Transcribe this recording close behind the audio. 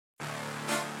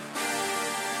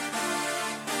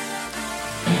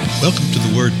Welcome to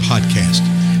the Word Podcast.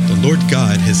 The Lord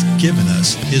God has given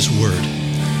us His Word.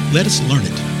 Let us learn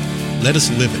it. Let us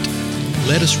live it.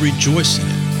 Let us rejoice in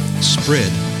it.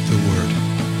 Spread the Word.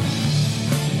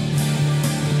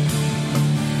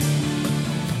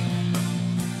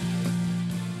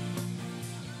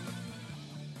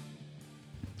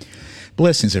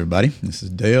 Blessings, everybody. This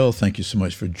is Dale. Thank you so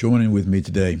much for joining with me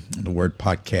today on the Word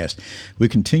Podcast. We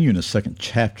continue in the second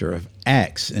chapter of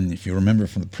Acts, and if you remember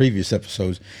from the previous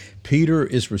episodes, Peter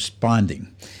is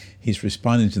responding. He's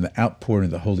responding to the outpouring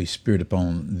of the Holy Spirit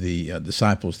upon the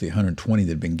disciples, the 120 that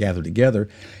had been gathered together,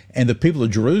 and the people of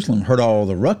Jerusalem heard all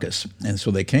the ruckus, and so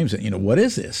they came and said, what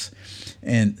is this?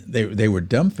 And they were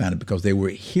dumbfounded because they were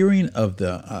hearing of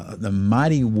the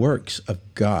mighty works of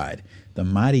God, the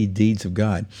mighty deeds of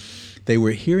God. They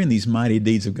were hearing these mighty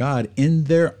deeds of God in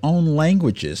their own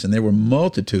languages, and there were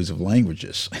multitudes of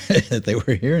languages that they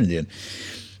were hearing it in.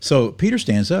 So Peter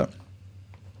stands up,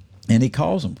 and he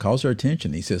calls their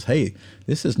attention. He says, hey,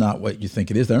 this is not what you think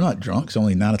it is. They're not drunk. It's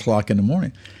only 9 o'clock in the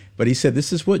morning. But he said,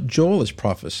 this is what Joel has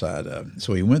prophesied of.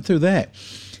 So he went through that.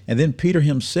 And then Peter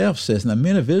himself says, now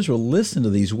men of Israel, listen to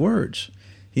these words.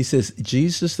 He says,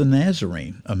 Jesus the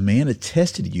Nazarene, a man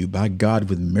attested to you by God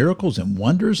with miracles and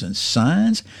wonders and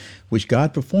signs, which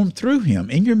God performed through him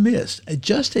in your midst,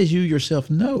 just as you yourself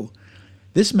know.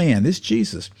 This man, this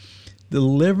Jesus,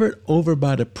 delivered over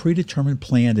by the predetermined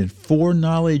plan and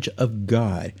foreknowledge of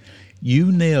God, you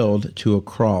nailed to a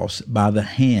cross by the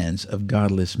hands of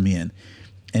godless men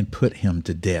and put him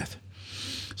to death.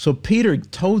 So Peter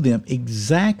told them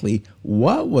exactly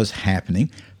what was happening,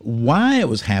 why it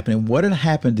was happening, what had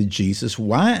happened to Jesus,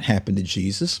 why it happened to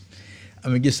Jesus. I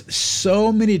mean, just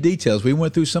so many details. We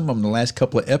went through some of them in the last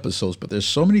couple of episodes, but there's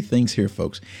so many things here,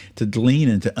 folks, to glean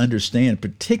and to understand,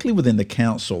 particularly within the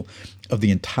counsel of the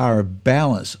entire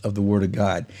balance of the Word of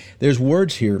God. There's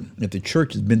words here that the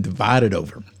church has been divided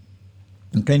over.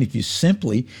 Okay, and if you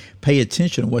simply pay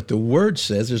attention to what the Word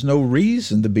says, there's no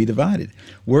reason to be divided.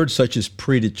 Words such as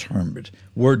predetermined,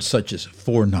 words such as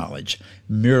foreknowledge,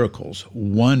 miracles,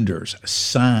 wonders,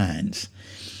 signs,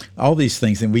 all these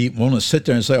things. And we want to sit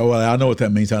there and say, oh, well, I know what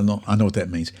that means. I know what that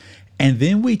means. And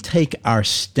then we take our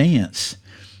stance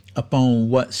upon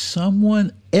what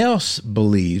someone else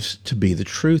believes to be the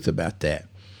truth about that.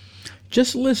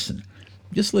 Just listen.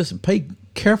 Pay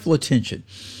careful attention.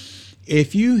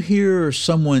 If you hear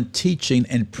someone teaching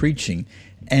and preaching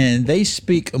and they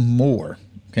speak more,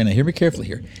 okay, now hear me carefully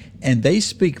here, and they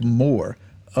speak more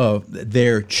of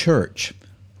their church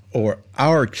or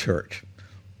our church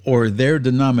or their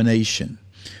denomination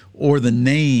or the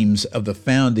names of the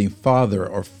founding father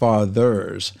or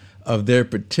fathers of their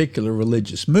particular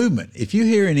religious movement, if you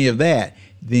hear any of that,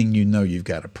 then you know you've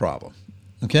got a problem,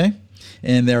 okay?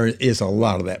 And there is a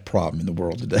lot of that problem in the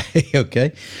world today,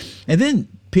 okay? And then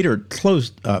Peter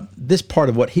closed this part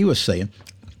of what he was saying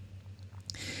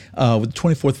with the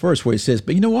 24th verse where he says,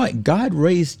 but you know what? God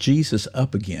raised Jesus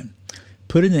up again,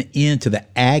 putting an end to the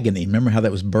agony, remember how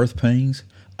that was birth pains,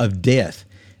 of death,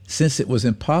 since it was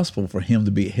impossible for him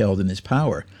to be held in his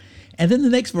power. And then the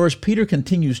next verse, Peter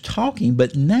continues talking,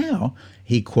 but now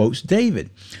he quotes David.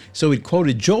 So he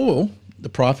quoted Joel, the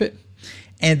prophet,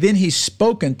 and then he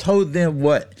spoke and told them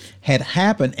what had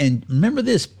happened. And remember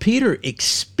this, Peter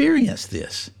experienced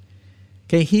this.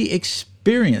 Okay, he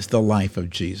experienced the life of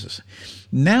Jesus.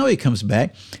 Now he comes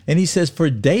back and he says,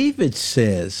 for David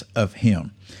says of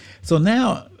him. So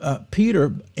now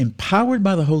Peter, empowered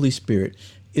by the Holy Spirit,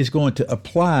 is going to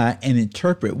apply and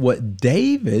interpret what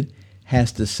David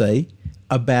has to say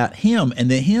about him. And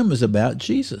the hymn is about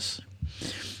Jesus.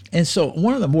 And so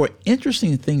one of the more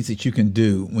interesting things that you can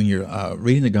do when you're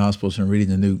reading the Gospels and reading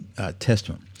the New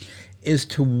Testament is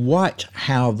to watch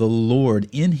how the Lord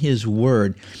in His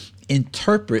Word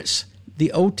interprets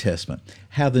the Old Testament,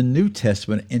 how the New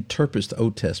Testament interprets the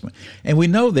Old Testament. And we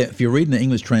know that if you're reading the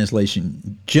English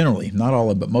translation, generally, not all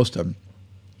of them, but most of them,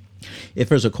 if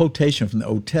there's a quotation from the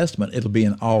Old Testament, it'll be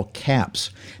in all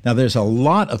caps. Now, there's a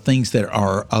lot of things that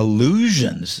are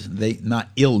allusions. Not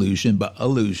illusion, but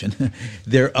allusion.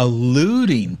 They're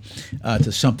alluding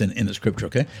to something in the Scripture,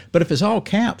 okay? But if it's all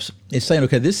caps, it's saying,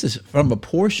 okay, this is from a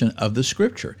portion of the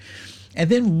Scripture.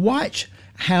 And then watch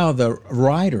how the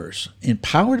writers,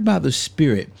 empowered by the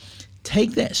Spirit,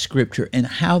 take that Scripture and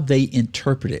how they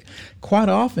interpret it. Quite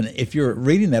often, if you're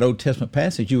reading that Old Testament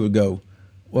passage, you would go,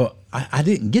 well, I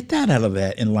didn't get that out of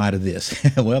that in light of this.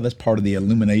 Well, that's part of the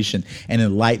illumination and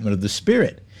enlightenment of the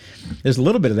Spirit. There's a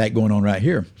little bit of that going on right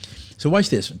here. So watch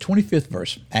this, 25th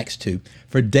verse, Acts 2.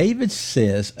 For David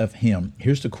says of him,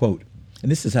 here's the quote, and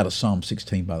this is out of Psalm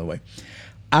 16, by the way.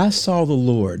 I saw the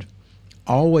Lord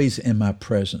always in my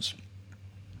presence,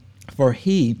 For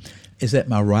he is at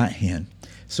my right hand,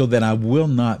 so that I will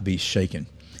not be shaken.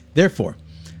 Therefore,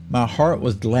 my heart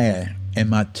was glad, and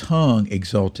my tongue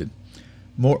exulted.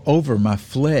 Moreover, my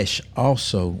flesh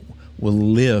also will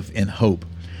live in hope,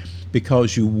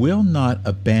 because you will not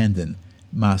abandon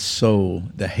my soul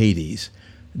to Hades,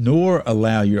 nor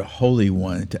allow your Holy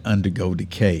One to undergo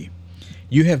decay.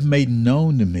 You have made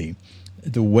known to me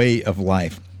the way of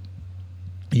life.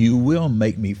 You will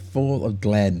make me full of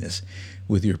gladness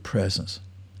with your presence.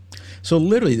 So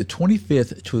literally the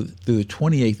 25th through the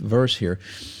 28th verse here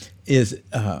is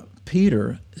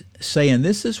Peter saying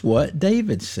this is what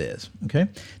David says. Okay.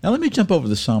 Now let me jump over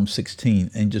to Psalm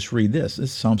 16 and just read this.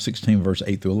 This is Psalm 16 verse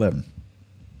 8 through 11.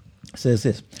 It says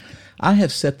this: I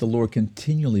have set the Lord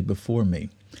continually before me,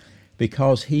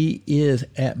 because he is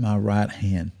at my right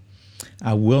hand.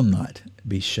 I will not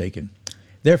be shaken.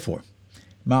 Therefore,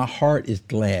 my heart is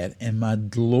glad, and my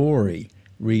glory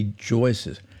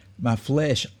rejoices. My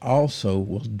flesh also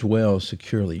will dwell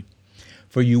securely.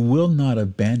 For you will not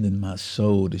abandon my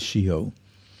soul to Sheol,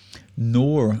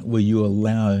 nor will you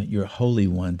allow your Holy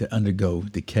One to undergo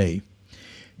decay.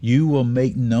 You will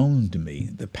make known to me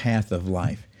the path of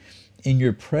life. In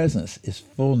your presence is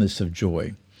fullness of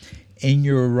joy. In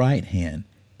your right hand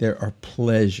there are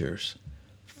pleasures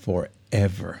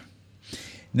forever.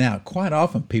 Now, quite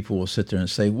often people will sit there and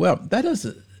say, well, that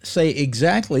doesn't say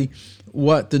exactly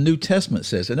what the New Testament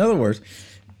says. In other words,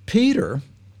 Peter,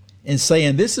 in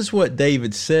saying this is what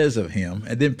David says of him,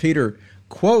 and then Peter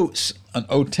quotes an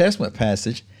Old Testament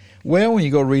passage. Well, when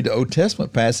you go read the Old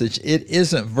Testament passage, it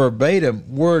isn't verbatim,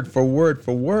 word for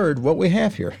word, what we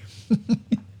have here.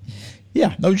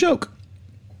 Yeah, no joke.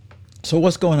 So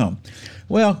what's going on?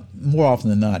 Well, more often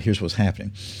than not, here's what's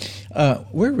happening.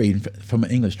 We're reading from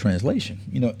an English translation.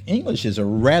 You know, English is a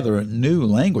rather new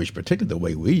language, particularly the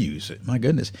way we use it. My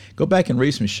goodness. Go back and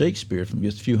read some Shakespeare from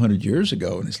just a few hundred years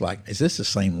ago, and it's like, is this the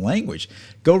same language?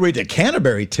 Go read the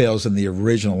Canterbury Tales in the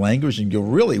original language, and you'll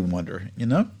really wonder, you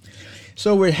know?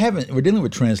 So we're dealing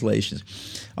with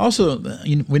translations. Also,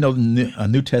 we know the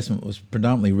New Testament was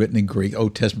predominantly written in Greek,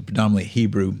 Old Testament predominantly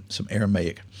Hebrew, some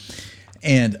Aramaic.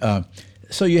 And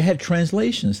so you have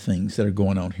translations, things that are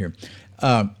going on here.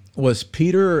 Was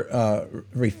Peter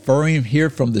referring here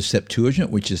from the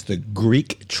Septuagint, which is the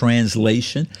Greek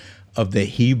translation of the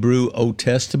Hebrew Old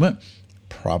Testament?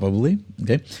 Probably.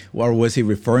 Okay. Or was he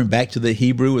referring back to the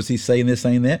Hebrew? Was he saying this,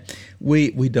 saying that?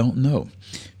 We don't know.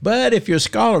 But if you're a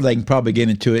scholar, they can probably get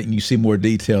into it, and you see more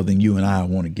detail than you and I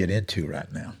want to get into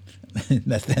right now.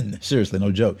 That's seriously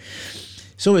no joke.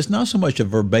 So it's not so much a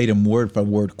verbatim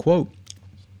word-for-word quote,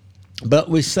 but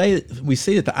we see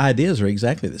that the ideas are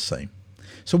exactly the same.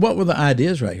 So what were the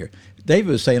ideas right here?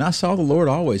 David was saying, I saw the Lord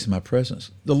always in my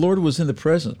presence. The Lord was in the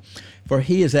presence, for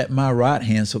he is at my right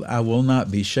hand, so that I will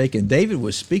not be shaken. David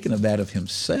was speaking of that of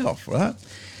himself, right?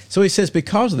 So he says,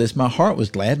 because of this, my heart was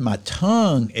glad, my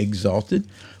tongue exalted.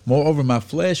 Moreover, my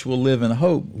flesh will live in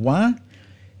hope. Why?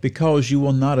 Because you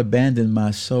will not abandon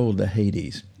my soul to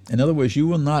Hades. In other words, you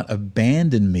will not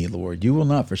abandon me, Lord. You will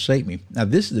not forsake me. Now,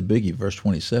 this is the biggie, verse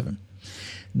 27.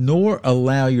 Nor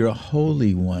allow your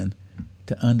Holy One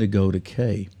to undergo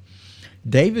decay.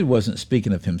 David wasn't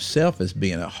speaking of himself as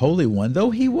being a holy one,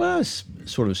 though he was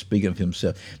sort of speaking of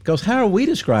himself. Because how are we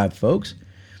described, folks?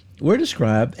 We're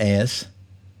described as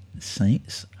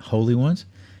saints, holy ones,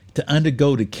 to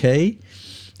undergo decay.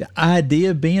 The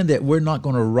idea being that we're not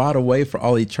going to rot away for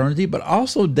all eternity, but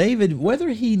also David, whether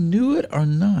he knew it or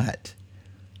not,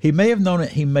 he may have known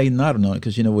it, he may not have known it,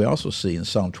 because, you know, we also see in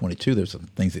Psalm 22, there's some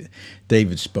things that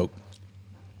David spoke.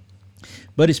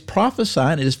 But it's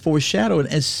prophesying, it is foreshadowing,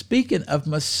 and speaking of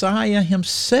Messiah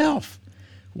himself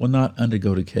will not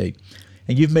undergo decay.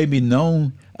 And you've made me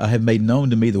known, have made known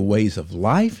to me the ways of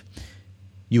life.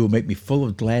 You will make me full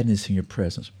of gladness in your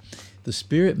presence. The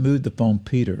Spirit moved upon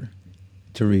Peter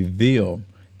to reveal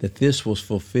that this was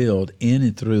fulfilled in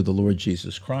and through the Lord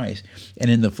Jesus Christ. And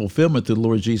in the fulfillment through the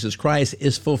Lord Jesus Christ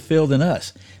is fulfilled in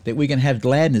us, that we can have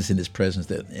gladness in his presence,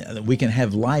 that we can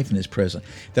have life in his presence,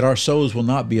 that our souls will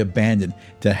not be abandoned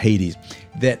to Hades,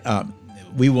 that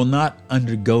we will not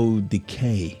undergo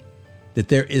decay, that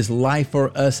there is life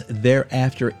for us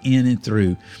thereafter in and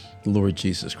through the Lord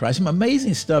Jesus Christ. Some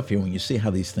amazing stuff here when you see how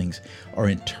these things are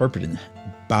interpreted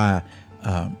by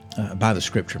the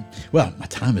Scripture. Well, my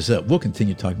time is up. We'll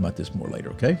continue talking about this more later,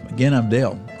 okay? Again, I'm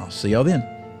Dale. I'll see y'all then.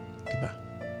 Goodbye.